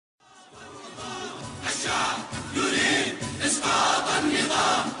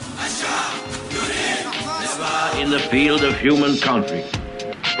the field of human conflict,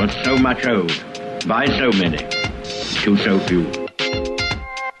 but so much owed by so many to so few.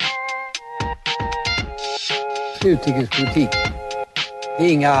 Utrikespolitik. Det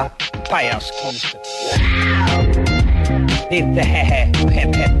är inga pajaskonster. Det är inte hehe och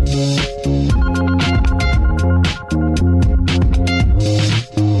hepp hepp.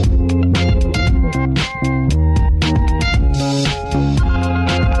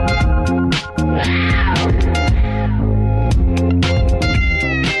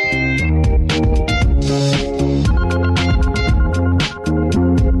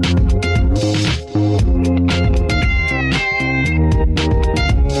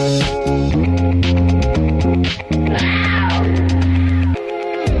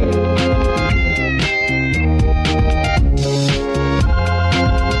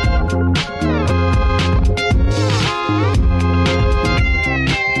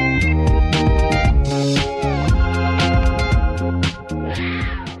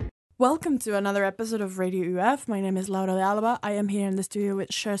 Welcome to another episode of Radio UF. My name is Laura de Alba. I am here in the studio with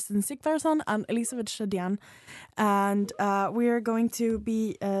Kerstin Sigtharsson and Elisabeth Shadian. And we are going to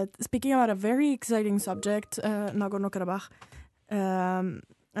be speaking about a very exciting subject, Nagorno-Karabakh, an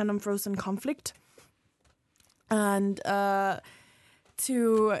unfrozen conflict. And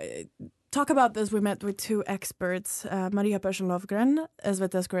to talk about this, we met with two experts, Maria Persson-Lovgren,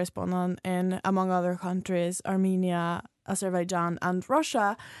 SVT's correspondent in, among other countries, Armenia, Azerbaijan and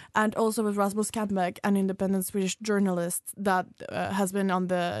Russia, and also with Rasmus Kampbeck, an independent Swedish journalist that has been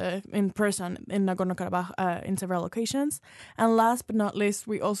in person in Nagorno-Karabakh in several occasions. And last but not least,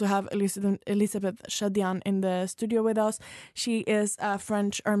 we also have Elisabeth Shadian in the studio with us. She is a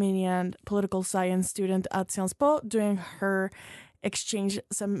French-Armenian political science student at Sciences Po doing her exchange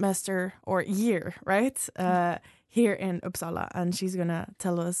semester or year, right? Here in Uppsala. And she's going to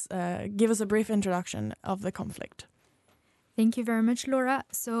give us a brief introduction of the conflict. Thank you very much, Laura.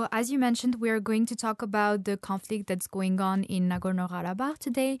 So, as you mentioned, we are going to talk about the conflict that's going on in Nagorno-Karabakh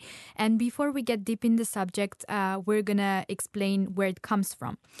today. And before we get deep in the subject, we're going to explain where it comes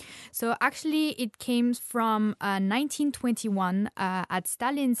from. So, actually, it came from 1921 at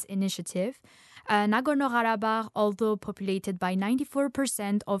Stalin's initiative. Nagorno-Karabakh, although populated by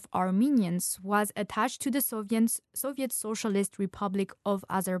 94% of Armenians, was attached to the Soviet Socialist Republic of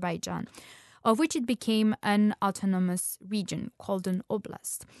Azerbaijan, of which it became an autonomous region called an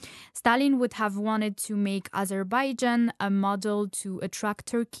oblast. Stalin would have wanted to make Azerbaijan a model to attract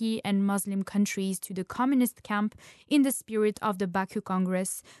Turkey and Muslim countries to the communist camp in the spirit of the Baku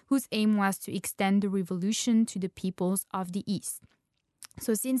Congress, whose aim was to extend the revolution to the peoples of the East.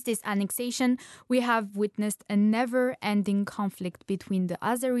 So since this annexation, we have witnessed a never-ending conflict between the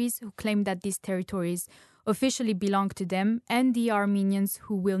Azeris, who claim that these territories officially belong to them, and the Armenians,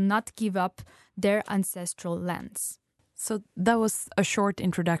 who will not give up their ancestral lands. So that was a short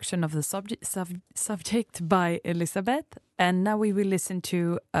introduction of the subject by Elisabeth, and now we will listen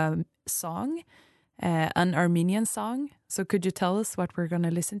to a song, an Armenian song. So could you tell us what we're going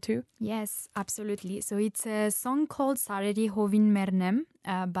to listen to? Yes, absolutely. So it's a song called Sareri Hovin Mernem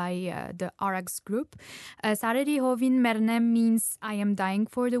by the Arax group. Sareri Hovin Mernem means I am dying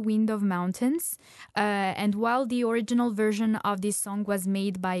for the wind of mountains. And while the original version of this song was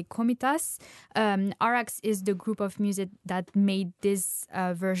made by Komitas, Arax is the group of music that made this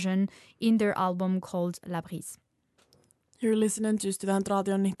version in their album called La Brise. You're listening to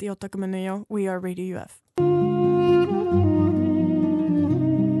Studentradio 98,9. We are Radio UF.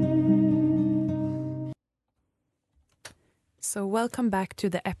 So welcome back to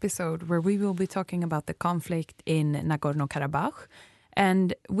the episode where we will be talking about the conflict in Nagorno-Karabakh.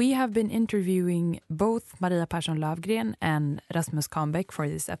 And we have been interviewing both Maria Persson-Lovgren and Rasmus Kampbeck for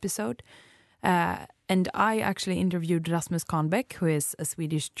this episode. And I actually interviewed Rasmus Kampbeck, who is a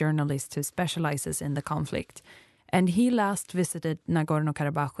Swedish journalist who specializes in the conflict. And he last visited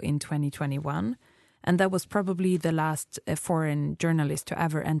Nagorno-Karabakh in 2021. And that was probably the last foreign journalist to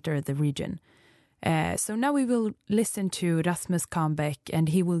ever enter the region. So now we will listen to Rasmus Kampbeck, and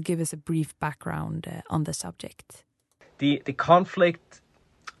he will give us a brief background on the subject. The conflict,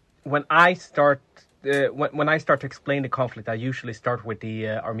 when I start to explain the conflict, I usually start with the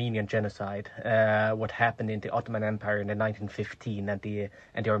Armenian genocide, what happened in the Ottoman Empire in 1915, and the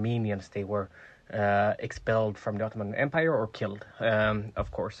Armenians, they were expelled from the Ottoman Empire or killed, of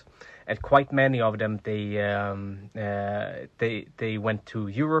course. And quite many of them, they went to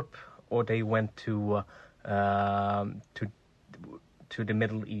Europe, or they went to the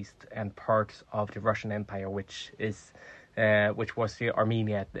Middle East and parts of the Russian Empire, which was the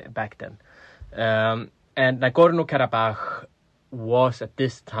Armenia back then. And Nagorno-Karabakh was at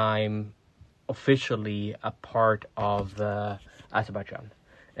this time officially a part of Azerbaijan,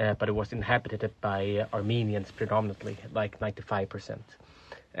 but it was inhabited by Armenians predominantly, like 95%.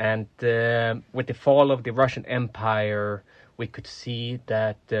 And with the fall of the Russian Empire, we could see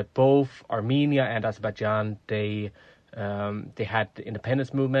that both Armenia and Azerbaijan, they had the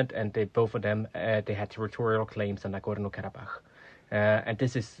independence movement, and both of them they had territorial claims on Nagorno-Karabakh. And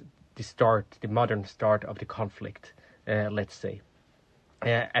this is the modern start of the conflict, let's say.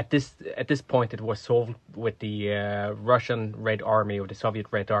 At this point, it was solved with the Russian Red Army, or the Soviet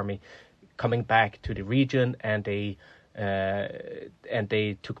Red Army, coming back to the region, and they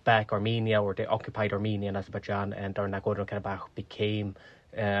took back Armenia, or they occupied Armenia and Azerbaijan, and our Nagorno-Karabakh became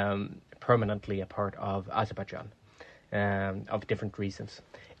permanently a part of Azerbaijan, of different reasons.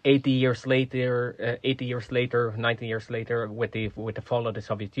 19 years later, with the fall of the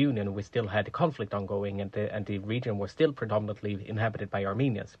Soviet Union, we still had the conflict ongoing, and the region was still predominantly inhabited by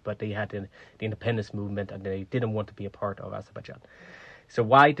Armenians, but they had the independence movement, and they didn't want to be a part of Azerbaijan. So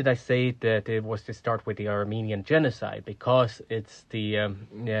why did I say that it was to start with the Armenian genocide? Because it's the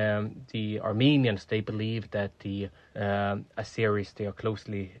Armenians, they believe that the Azeris, they are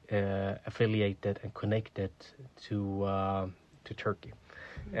closely affiliated and connected to Turkey.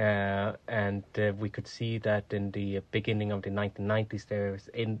 And we could see that in the beginning of the 1990s,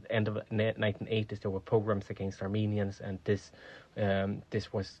 end of the 1980s, there were pogroms against Armenians, and this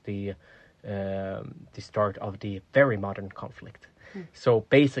was the start of the very modern conflict. So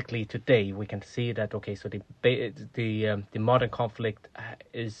basically, today we can see that so the modern conflict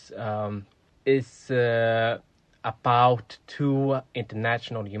is about two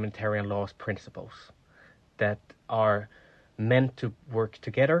international humanitarian law principles that are meant to work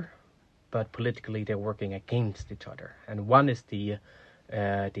together, but politically they're working against each other. And one is the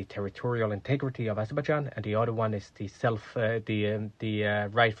territorial integrity of Azerbaijan, and the other one is the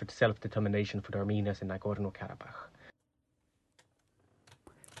right for self-determination for the Armenians in Nagorno-Karabakh.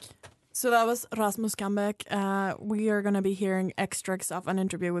 So that was Rasmus Kambek. We are going to be hearing extracts of an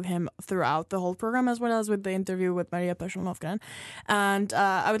interview with him throughout the whole program, as well as with the interview with Maria Persson-Lovgren. And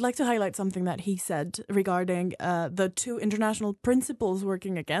I would like to highlight something that he said regarding the two international principles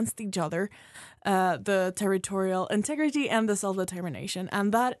working against each other, the territorial integrity and the self-determination.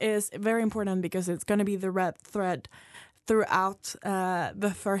 And that is very important because it's going to be the red thread throughout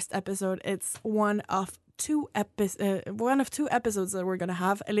the first episode. It's one of two episodes that we're going to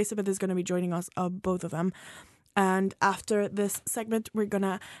have. Elizabeth is going to be joining us both of them. And after this segment, we're going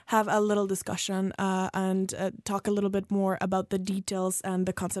to have a little discussion and talk a little bit more about the details and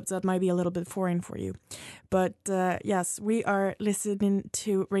the concepts that might be a little bit foreign for you. But yes, we are listening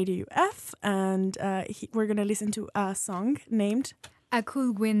to Radio UF, and we're going to listen to a song named A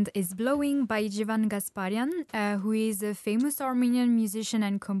Cool Wind is Blowing by Jivan Gasparian, who is a famous Armenian musician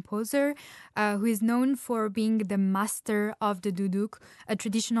and composer who is known for being the master of the duduk, a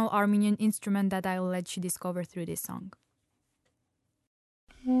traditional Armenian instrument that I'll let you discover through this song.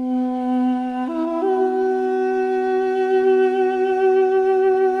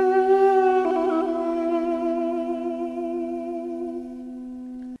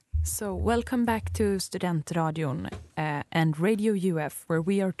 So welcome back to Studentradion and Radio UF, where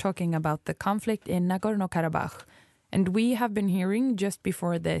we are talking about the conflict in Nagorno-Karabakh. And we have been hearing just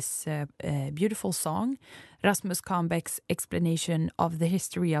before this beautiful song, Rasmus Kambek's explanation of the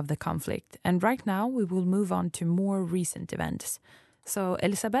history of the conflict. And right now we will move on to more recent events. So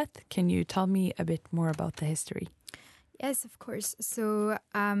Elisabeth, can you tell me a bit more about the history? Yes, of course. So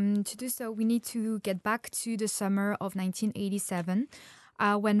to do so, we need to get back to the summer of 1987,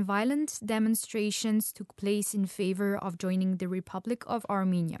 when violent demonstrations took place in favor of joining the Republic of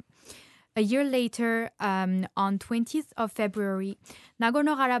Armenia. A year later, on 20th of February,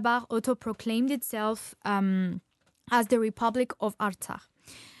 Nagorno-Karabakh auto-proclaimed itself as the Republic of Artsakh.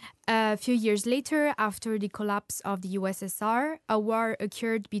 A few years later, after the collapse of the USSR, a war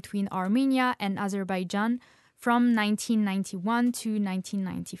occurred between Armenia and Azerbaijan from 1991 to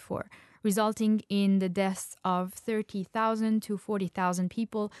 1994, resulting in the deaths of 30,000 to 40,000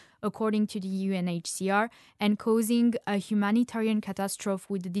 people, according to the UNHCR, and causing a humanitarian catastrophe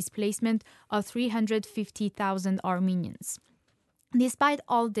with the displacement of 350,000 Armenians. Despite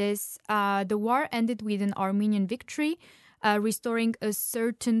all this, the war ended with an Armenian victory, restoring a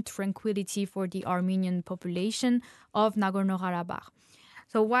certain tranquility for the Armenian population of Nagorno-Karabakh.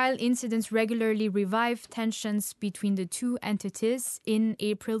 So while incidents regularly revived tensions between the two entities, in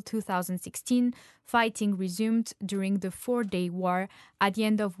April 2016, fighting resumed during the 4-day war, at the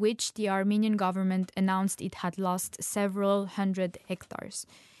end of which the Armenian government announced it had lost several hundred hectares.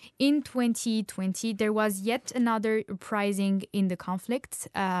 in 2020, there was yet another uprising in the conflict.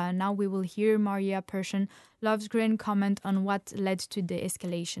 Now we will hear Maria Persson Lovsgren comment on what led to the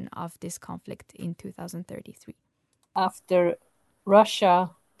escalation of this conflict in 2033. After Russia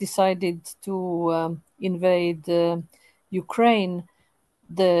decided to invade Ukraine,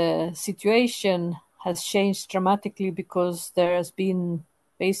 the situation has changed dramatically because there has been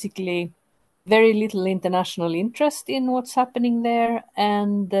basically very little international interest in what's happening there.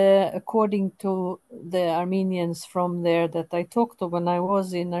 And according to the Armenians from there that I talked to when I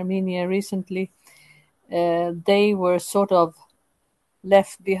was in Armenia recently, they were sort of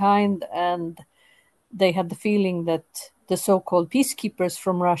left behind, and they had the feeling that the so-called peacekeepers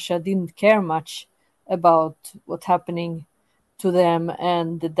from Russia didn't care much about what's happening to them,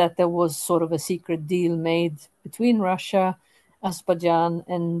 and that there was sort of a secret deal made between Russia, Azerbaijan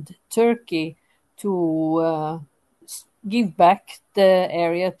and Turkey to give back the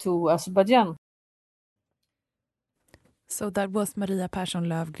area to Azerbaijan. So that was Maria Persson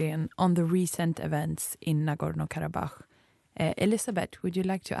Lövgren on the recent events in Nagorno-Karabakh. Elizabeth, would you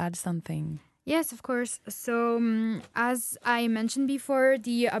like to add something? Yes, of course. So, as I mentioned before,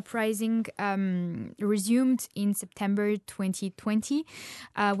 the uprising resumed in September 2020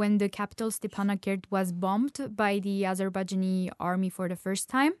 when the capital Stepanakert was bombed by the Azerbaijani army for the first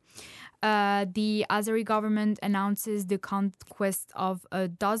time. The Azeri government announces the conquest of a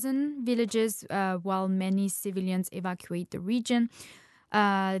dozen villages while many civilians evacuate the region.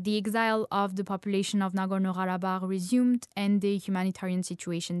 The exile of the population of Nagorno-Karabakh resumed and the humanitarian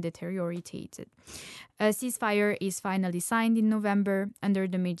situation deteriorated. A ceasefire is finally signed in November under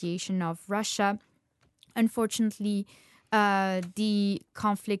the mediation of Russia. Unfortunately, the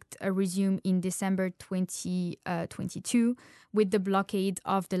conflict resumed in December 2022 with the blockade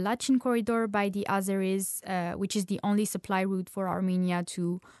of the Lachin corridor by the Azeris, which is the only supply route for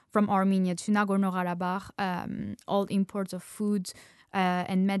from Armenia to Nagorno-Karabakh. All imports of food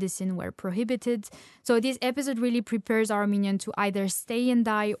and medicine were prohibited. So this episode really prepares Armenian to either stay and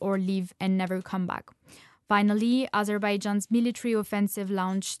die or leave and never come back. Finally, Azerbaijan's military offensive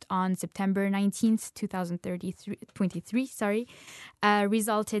launched on September 19th, 2023,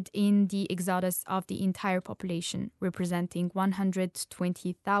 resulted in the exodus of the entire population, representing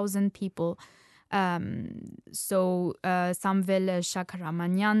 120,000 people. Samvel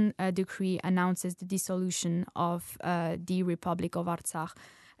Shakaramanyan decree announces the dissolution of the Republic of Artsakh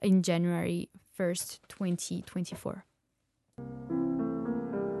in January 1st, 2024.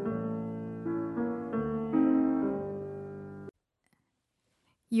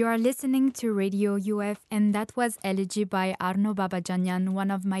 You are listening to Radio UF, and that was Elegy by Arno Babajanyan,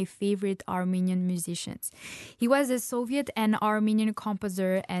 one of my favorite Armenian musicians. He was a Soviet and Armenian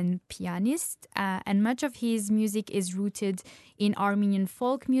composer and pianist, and much of his music is rooted in Armenian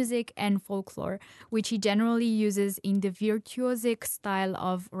folk music and folklore, which he generally uses in the virtuosic style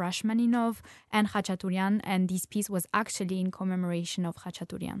of Rashmaninov and Khachaturian, and this piece was actually in commemoration of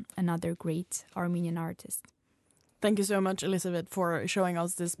Khachaturian, another great Armenian artist. Thank you so much, Elizabeth, for showing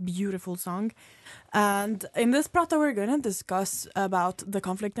us this beautiful song. And in this prata, we're going to discuss about the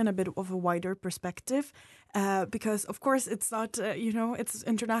conflict in a bit of a wider perspective, because, of course, it's not, it's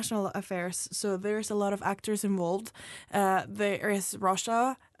international affairs. So there's a lot of actors involved. There is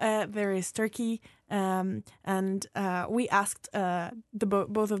Russia, there is Turkey, and we asked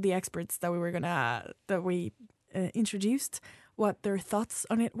both of the experts that we introduced what their thoughts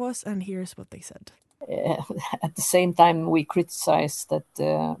on it was, and here's what they said. At the same time, we criticize that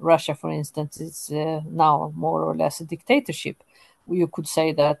Russia, for instance, is now more or less a dictatorship. You could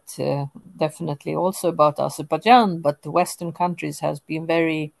say that definitely also about Azerbaijan, but the Western countries has been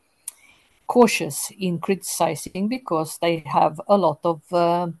very cautious in criticizing because they have a lot of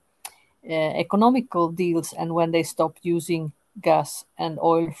economical deals, and when they stop using gas and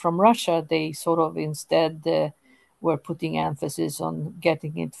oil from Russia, they sort of instead were putting emphasis on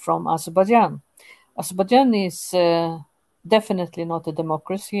getting it from Azerbaijan. Azerbaijan is definitely not a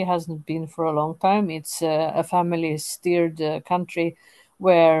democracy, hasn't been for a long time. It's a family-steered country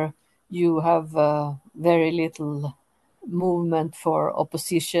where you have very little movement for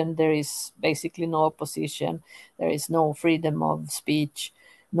opposition. There is basically no opposition. There is no freedom of speech,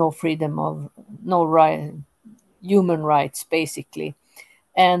 human rights, basically.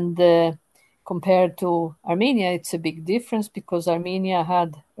 And compared to Armenia, it's a big difference because Armenia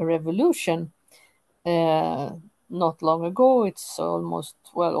had a revolution not long ago. It's almost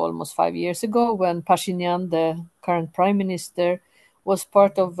 5 years ago, when Pashinyan, the current prime minister, was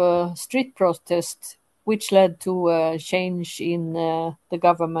part of a street protest which led to a change in the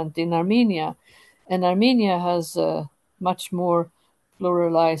government in Armenia. And Armenia has a much more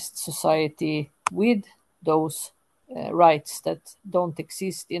pluralized society with those rights that don't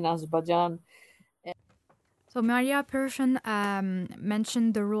exist in Azerbaijan. So Maria Persson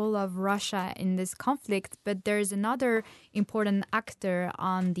mentioned the role of Russia in this conflict, but there's another important actor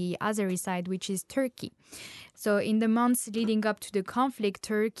on the Azeri side, which is Turkey. So in the months leading up to the conflict,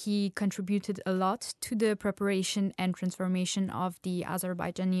 Turkey contributed a lot to the preparation and transformation of the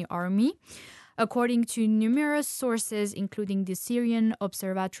Azerbaijani army. According to numerous sources, including the Syrian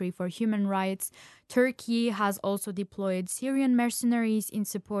Observatory for Human Rights, Turkey has also deployed Syrian mercenaries in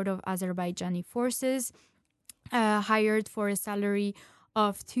support of Azerbaijani forces, hired for a salary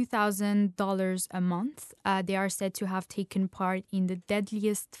of $2,000 a month. They are said to have taken part in the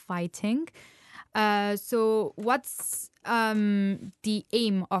deadliest fighting. So what's the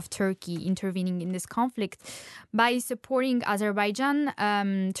aim of Turkey intervening in this conflict? By supporting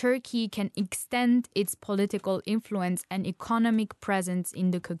Azerbaijan, Turkey can extend its political influence and economic presence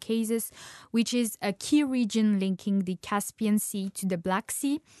in the Caucasus, which is a key region linking the Caspian Sea to the Black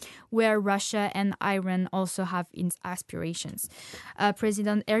Sea, where Russia and Iran also have its aspirations.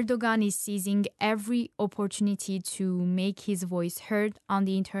 President Erdogan is seizing every opportunity to make his voice heard on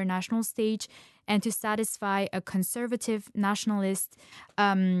the international stage and to satisfy a conservative nationalist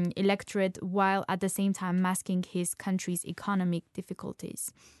electorate while at the same time masking his country's economic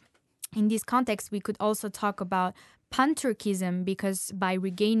difficulties. In this context, we could also talk about pan-Turkism, because by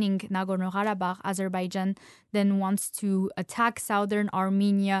regaining Nagorno-Karabakh, Azerbaijan then wants to attack southern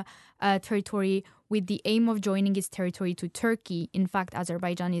Armenia territory with the aim of joining its territory to Turkey. In fact,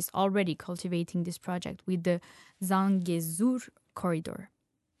 Azerbaijan is already cultivating this project with the Zangezur corridor.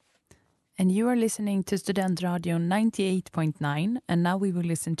 And you are listening to Student Radio 98.9, and now we will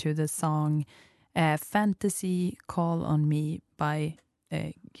listen to the song Fantasy Call on Me by,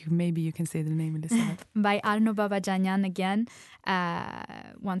 maybe you can say the name, Elisabeth. By Arno Babajanyan again.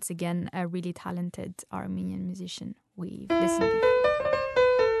 Once again, a really talented Armenian musician. We've listened to.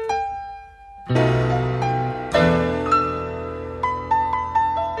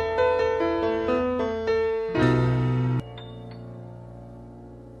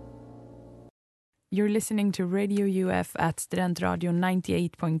 You're listening to Radio UF at Student Radio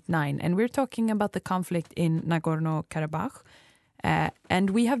 98.9, and we're talking about the conflict in Nagorno-Karabakh. And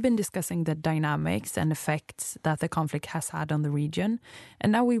we have been discussing the dynamics and effects that the conflict has had on the region.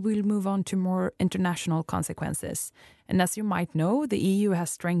 And now we will move on to more international consequences. And as you might know, the EU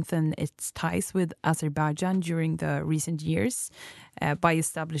has strengthened its ties with Azerbaijan during the recent years by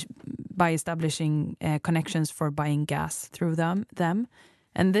establishing connections for buying gas through them.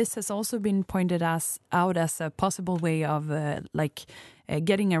 And this has also been pointed out as a possible way of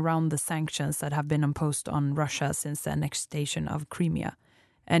getting around the sanctions that have been imposed on Russia since the annexation of Crimea.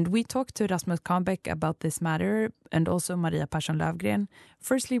 And we talked to Rasmus Kahnbäck about this matter, and also Maria Persson Lövgren.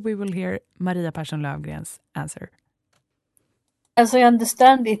 Firstly, we will hear Maria Persson Lövgren's answer. As I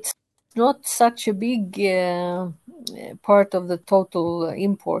understand, it's not such a big part of the total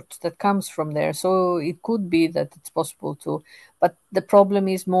import that comes from there. So it could be that it's possible to. But the problem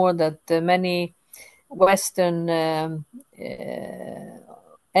is more that many Western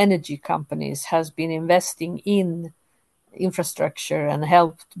energy companies has been investing in infrastructure and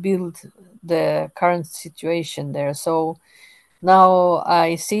helped build the current situation there. So now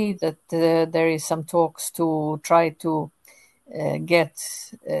I see that there is some talks to try to get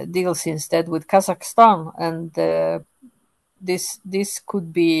deals instead with Kazakhstan, and this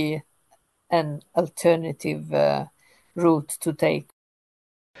could be an alternative route to take.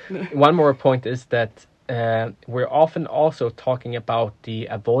 One more point is that we're often also talking about the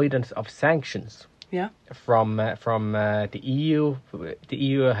avoidance of sanctions. Yeah. From the EU. The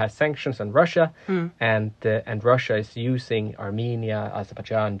EU has sanctions on Russia, and Russia is using Armenia,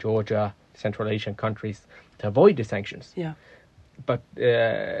 Azerbaijan, Georgia, Central Asian countries to avoid the sanctions. Yeah. But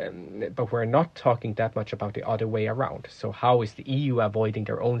we're not talking that much about the other way around. So how is the EU avoiding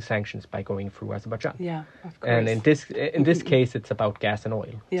their own sanctions by going through Azerbaijan? Yeah, of course. And in this case, it's about gas and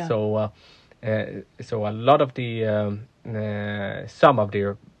oil. Yeah. So a lot of the some of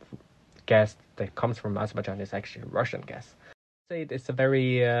the gas that comes from Azerbaijan is actually Russian gas. It's a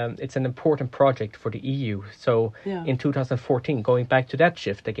very it's an important project for the EU. So in 2014, going back to that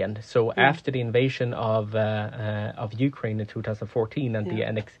shift again. So after the invasion of Ukraine in 2014 and the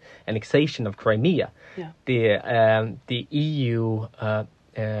annexation of Crimea, the EU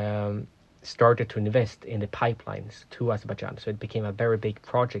started to invest in the pipelines to Azerbaijan. So it became a very big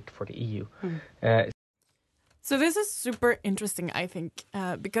project for the EU. So this is super interesting, I think,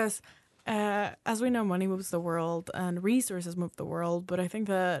 because as we know, money moves the world and resources move the world. But I think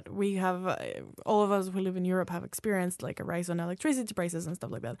that we have, all of us who live in Europe have experienced like a rise on electricity prices and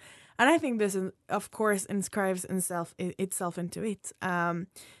stuff like that. And I think this, of course, inscribes itself into it.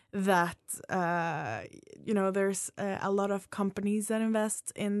 That, there's a lot of companies that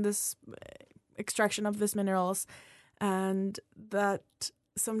invest in this extraction of these minerals, and that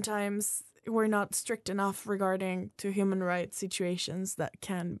sometimes we're not strict enough regarding to human rights situations that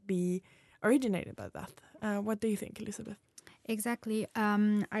can be originated by that. What do you think, Elizabeth? Exactly.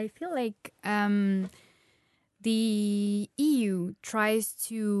 I feel like the EU tries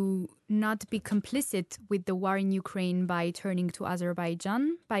to not be complicit with the war in Ukraine by turning to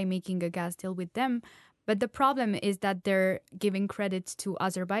Azerbaijan, by making a gas deal with them. But the problem is that they're giving credit to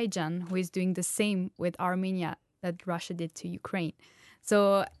Azerbaijan, who is doing the same with Armenia that Russia did to Ukraine.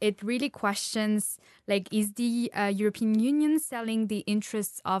 So it really questions, like, is the European Union selling the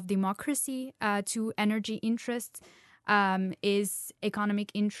interests of democracy to energy interests? Is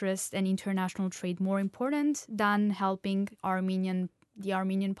economic interest and international trade more important than helping the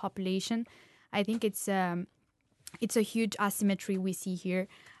Armenian population? I think it's a huge asymmetry we see here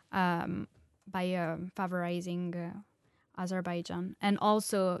by favorizing Azerbaijan. And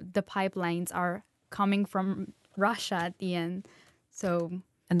also the pipelines are coming from Russia at the end.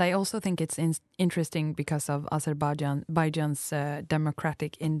 And I also think it's interesting because of Azerbaijan's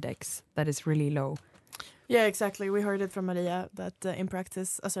democratic index that is really low. Yeah, exactly. We heard it from Maria that in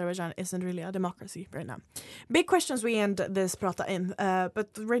practice, Azerbaijan isn't really a democracy right now. Big questions we end this prata in. But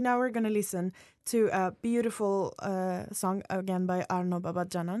right now we're going to listen to a beautiful song again by Arno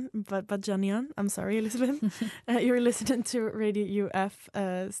Babadjanian. I'm sorry, Elizabeth. You're listening to Radio UF.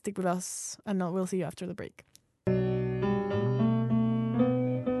 Stick with us and we'll see you after the break.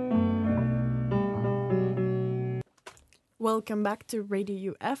 Welcome back to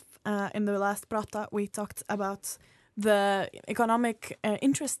Radio UF. In the last prata, we talked about the economic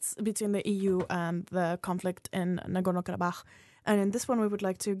interests between the EU and the conflict in Nagorno-Karabakh. And in this one, we would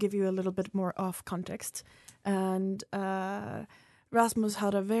like to give you a little bit more of context. And Rasmus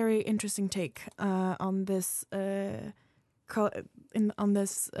had a very interesting take on this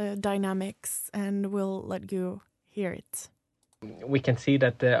dynamics, and we'll let you hear it. We can see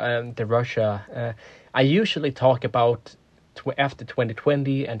that the Russia. I usually talk about after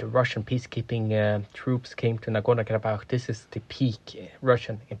 2020 and the Russian peacekeeping troops came to Nagorno-Karabakh. This is the peak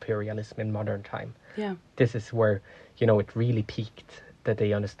Russian imperialism in modern time. Yeah. This is where, it really peaked, that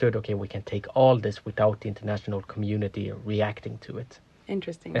they understood, okay, we can take all this without the international community reacting to it.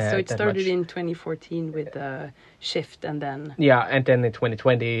 Interesting. So it started in 2014 with the shift, and then... Yeah, and then in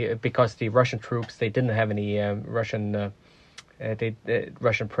 2020, because the Russian troops, they didn't have any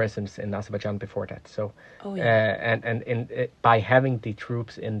Russian presence in Azerbaijan before that. So, by having the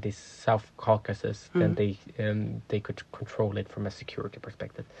troops in the South Caucasus, then they could control it from a security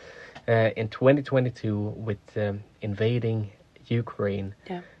perspective. In 2022, with invading Ukraine,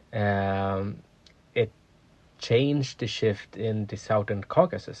 it changed the shift in the Southern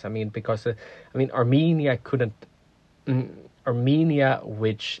Caucasus. I mean, because Armenia couldn't. Armenia,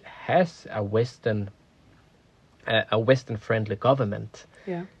 which has a Western-friendly government,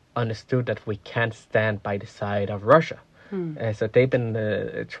 understood that we can't stand by the side of Russia. So they've been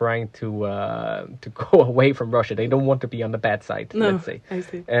trying to go away from Russia. They don't want to be on the bad side, let's say. I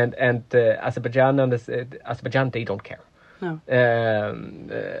see. And Azerbaijan Azerbaijan, they don't care. No.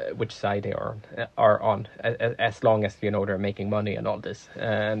 Which side they are on, as long as they're making money and all this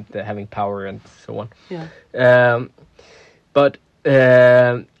and having power and so on. Yeah. But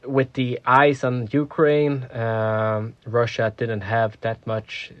with the eyes on Ukraine, Russia didn't have that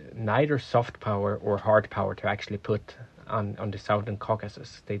much, neither soft power or hard power to actually put on the Southern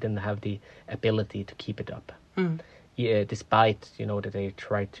Caucasus. They didn't have the ability to keep it up, despite that they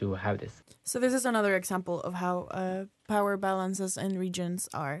tried to have this. So this is another example of how power balances in regions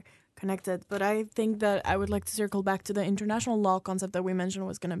are connected. But I think that I would like to circle back to the international law concept that we mentioned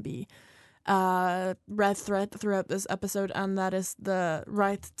was going to be red thread throughout this episode, and that is the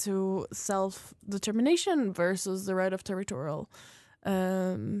right to self-determination versus the right of territorial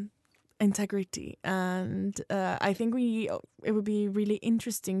integrity. And I think it would be really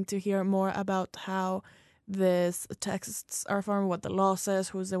interesting to hear more about how these texts are formed, what the law says,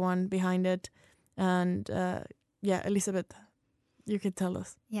 who's the one behind it. And Elizabeth, you could tell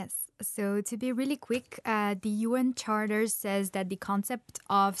us. Yes. So to be really quick, the UN Charter says that the concept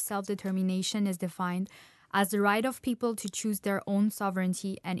of self-determination is defined as the right of people to choose their own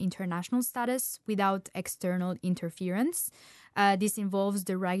sovereignty and international status without external interference. This involves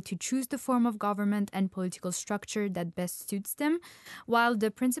the right to choose the form of government and political structure that best suits them, while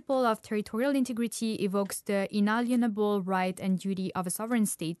the principle of territorial integrity evokes the inalienable right and duty of a sovereign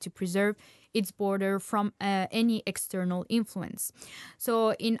state to preserve its border from any external influence.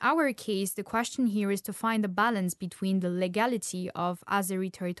 So in our case, the question here is to find a balance between the legality of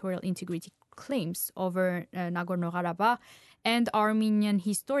Azeri territorial integrity claims over Nagorno-Karabakh and Armenian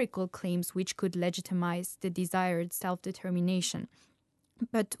historical claims which could legitimize the desired self-determination.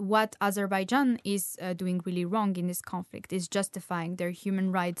 But what Azerbaijan is doing really wrong in this conflict is justifying their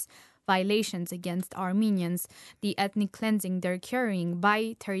human rights violations against Armenians, the ethnic cleansing they're carrying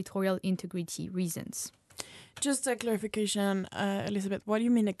by territorial integrity reasons. Just a clarification, Elizabeth, what do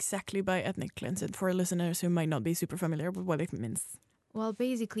you mean exactly by ethnic cleansing for listeners who might not be super familiar with what it means? Well,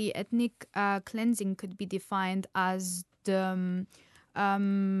 basically, ethnic cleansing could be defined as the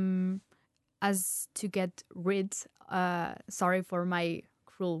as to get rid. Sorry for my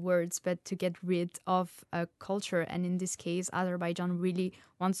cruel words, but to get rid of a culture, and in this case, Azerbaijan really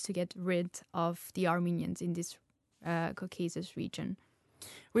wants to get rid of the Armenians in this Caucasus region.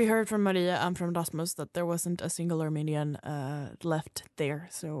 We heard from Maria and from Rasmus that there wasn't a single Armenian left there.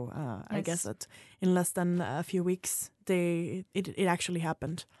 So yes. I guess that in less than a few weeks, it actually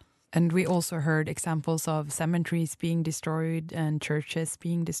happened. And we also heard examples of cemeteries being destroyed and churches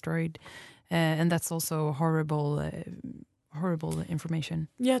being destroyed. And that's also horrible information.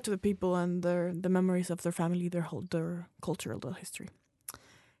 Yeah, to the people and the memories of their family, their cultural history.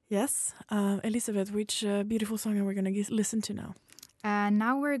 Yes. Elizabeth, which beautiful song are we going to listen to now?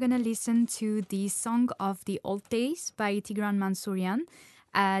 Now we're going to listen to the Song of the Old Days by Tigran Mansourian.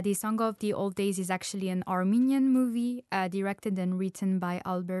 The Song of the Old Days is actually an Armenian movie directed and written by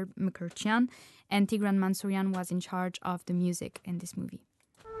Albert Mkrtchyan, and Tigran Mansourian was in charge of the music in this movie.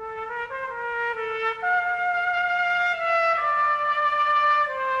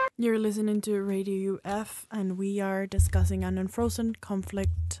 You're listening to Radio UF, and we are discussing an unfrozen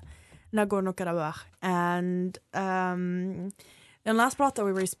conflict, Nagorno-Karabakh. And in last prata,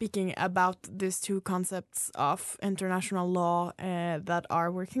 we were speaking about these two concepts of international law that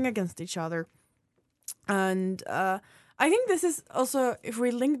are working against each other. And I think this is also, if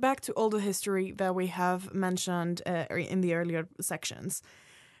we link back to all the history that we have mentioned in the earlier sections,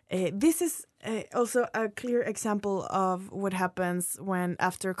 this is also a clear example of what happens when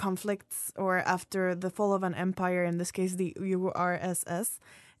after conflicts or after the fall of an empire, in this case the URSS,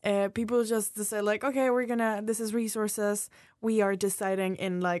 people just decide like, okay, this is resources, we are deciding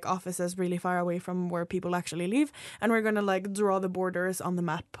in like offices really far away from where people actually live, and we're gonna like draw the borders on the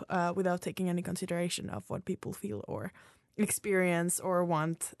map without taking any consideration of what people feel or experience or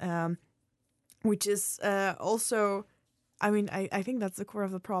want, which is also, I mean, I think that's the core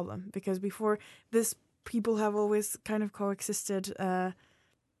of the problem, because before this, people have always kind of coexisted,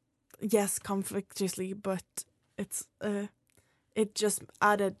 yes, conflictuously, but it's it just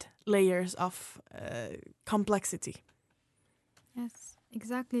added layers of complexity. Yes,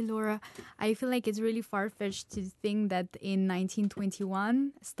 exactly, Laura. I feel like it's really far-fetched to think that in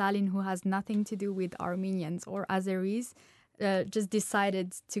 1921, Stalin, who has nothing to do with Armenians or Azeris, just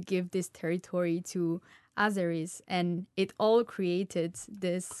decided to give this territory to Azeris, and it all created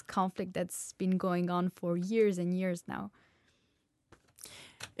this conflict that's been going on for years and years now.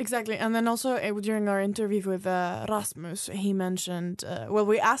 Exactly. And then also during our interview with Rasmus, he mentioned,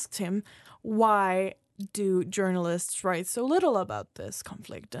 we asked him, why do journalists write so little about this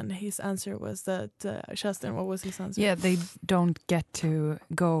conflict? And his answer was that, Kerstin, what was his answer? Yeah, they don't get to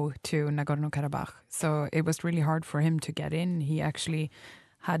go to Nagorno-Karabakh. So it was really hard for him to get in. He actually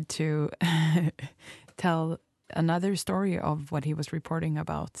had to tell another story of what he was reporting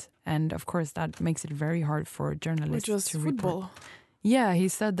about. And of course, that makes it very hard for journalists to report. Which was football. Yeah, he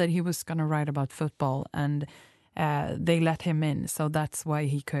said that he was going to write about football, and they let him in. So that's why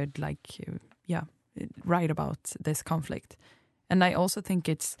he could, write about this conflict. And I also think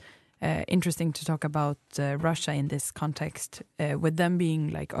it's interesting to talk about Russia in this context. With them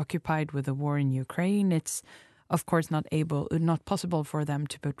being occupied with the war in Ukraine, it's of course not possible for them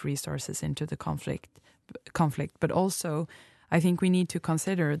to put resources into the conflict. But also, I think we need to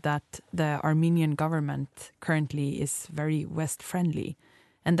consider that the Armenian government currently is very West-friendly,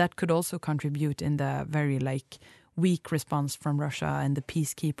 and that could also contribute in the very weak response from Russia and the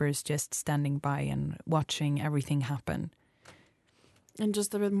peacekeepers just standing by and watching everything happen. And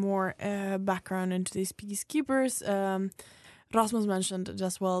just a bit more background into these peacekeepers. Rasmus mentioned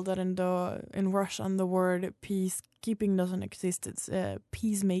as well that in Russian the word peacekeeping doesn't exist. It's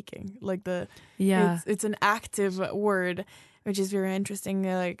peacemaking. Like it's an active word, which is very interesting.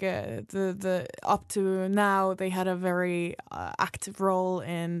 The up to now they had a very active role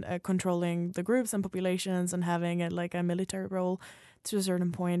in controlling the groups and populations and having a military role to a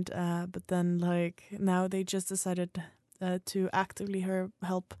certain point. But then now they just decided to actively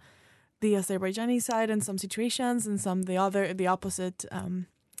help the Azerbaijani side in some situations and some the opposite.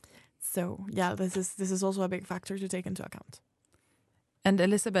 So yeah, this is also a big factor to take into account. And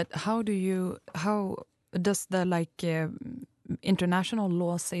Elizabeth, how does the international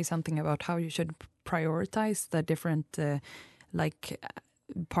law say something about how you should prioritize the different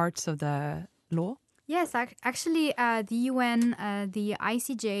parts of the law? Yes, actually, the UN, the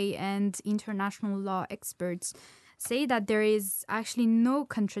ICJ, and international law experts say that there is actually no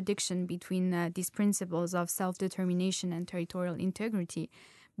contradiction between these principles of self-determination and territorial integrity,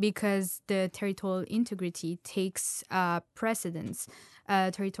 because the territorial integrity takes precedence.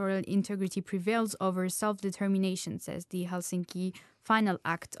 Territorial integrity prevails over self-determination, says the Helsinki Final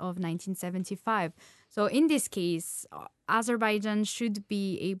Act of 1975. So in this case, Azerbaijan should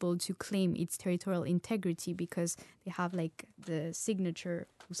be able to claim its territorial integrity because they have the signature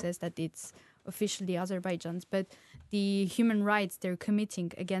who says that it's officially Azerbaijan's, but the human rights they're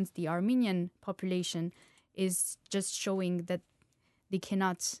committing against the Armenian population is just showing that they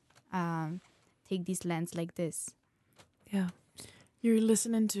cannot take these lands like this. Yeah. You're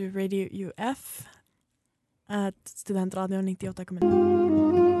listening to Radio UF at Studentradio 98,9.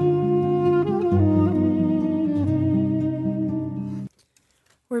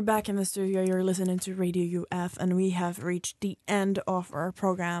 We're back in the studio. You're listening to Radio UF, and we have reached the end of our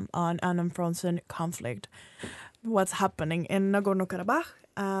program on an Unfrozen conflict. What's happening in Nagorno-Karabakh.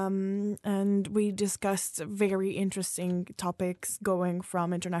 And we discussed very interesting topics going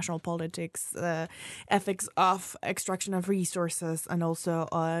from international politics, ethics of extraction of resources, and also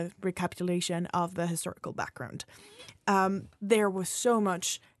a recapitulation of the historical background. There was so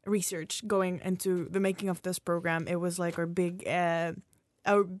much research going into the making of this program. It was our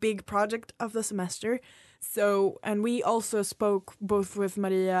big project of the semester. So, and we also spoke both with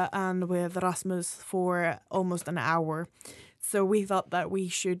Maria and with Rasmus for almost an hour. So we thought that we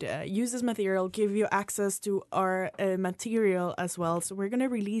should use this material, give you access to our material as well. So we're going to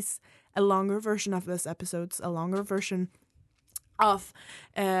release a longer version of this episode, a longer version of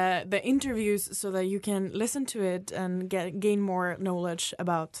the interviews so that you can listen to it and gain more knowledge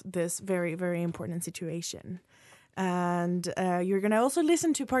about this very, very important situation. And you're going to also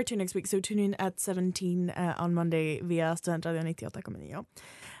listen to part 2 next week. So tune in at 17 on Monday via Studentradio 98,9.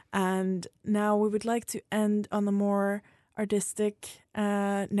 And now we would like to end on a more artistic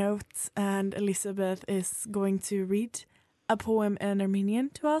note. And Elizabeth is going to read a poem in Armenian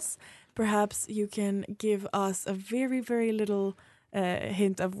to us. Perhaps you can give us a very, very little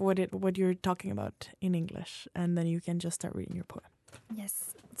hint of what you're talking about in English. And then you can just start reading your poem.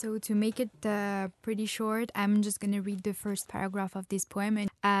 Yes. So to make it pretty short, I'm just going to read the first paragraph of this poem.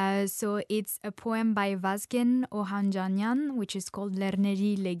 So it's a poem by Vazgen Ohanjanyan, which is called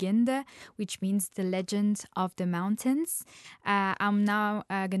Lerneri Legende, which means the legend of the mountains. I'm now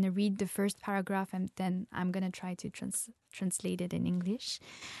going to read the first paragraph and then I'm going to try to translate it in English.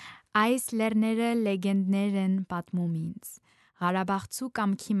 Այս լեռները լեգենդներ են պատմում ինձ, Ղարաբաղցու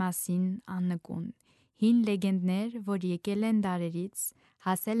կամքի մասին աննկուն, հին լեգենդներ, որ եկել են դարերից,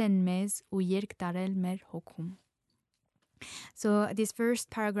 հասել են մեզ ու երկ տարել մեր հոգում. So this first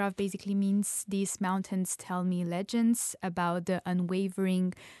paragraph basically means these mountains tell me legends about the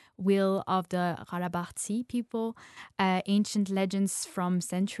unwavering will of the Gharabaghzi people. Ancient legends from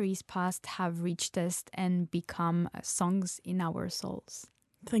centuries past have reached us and become songs in our souls.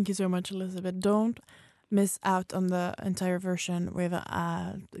 Thank you so much, Elizabeth. Don't miss out on the entire version with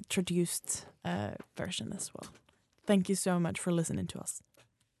a traduced version as well. Thank you so much for listening to us.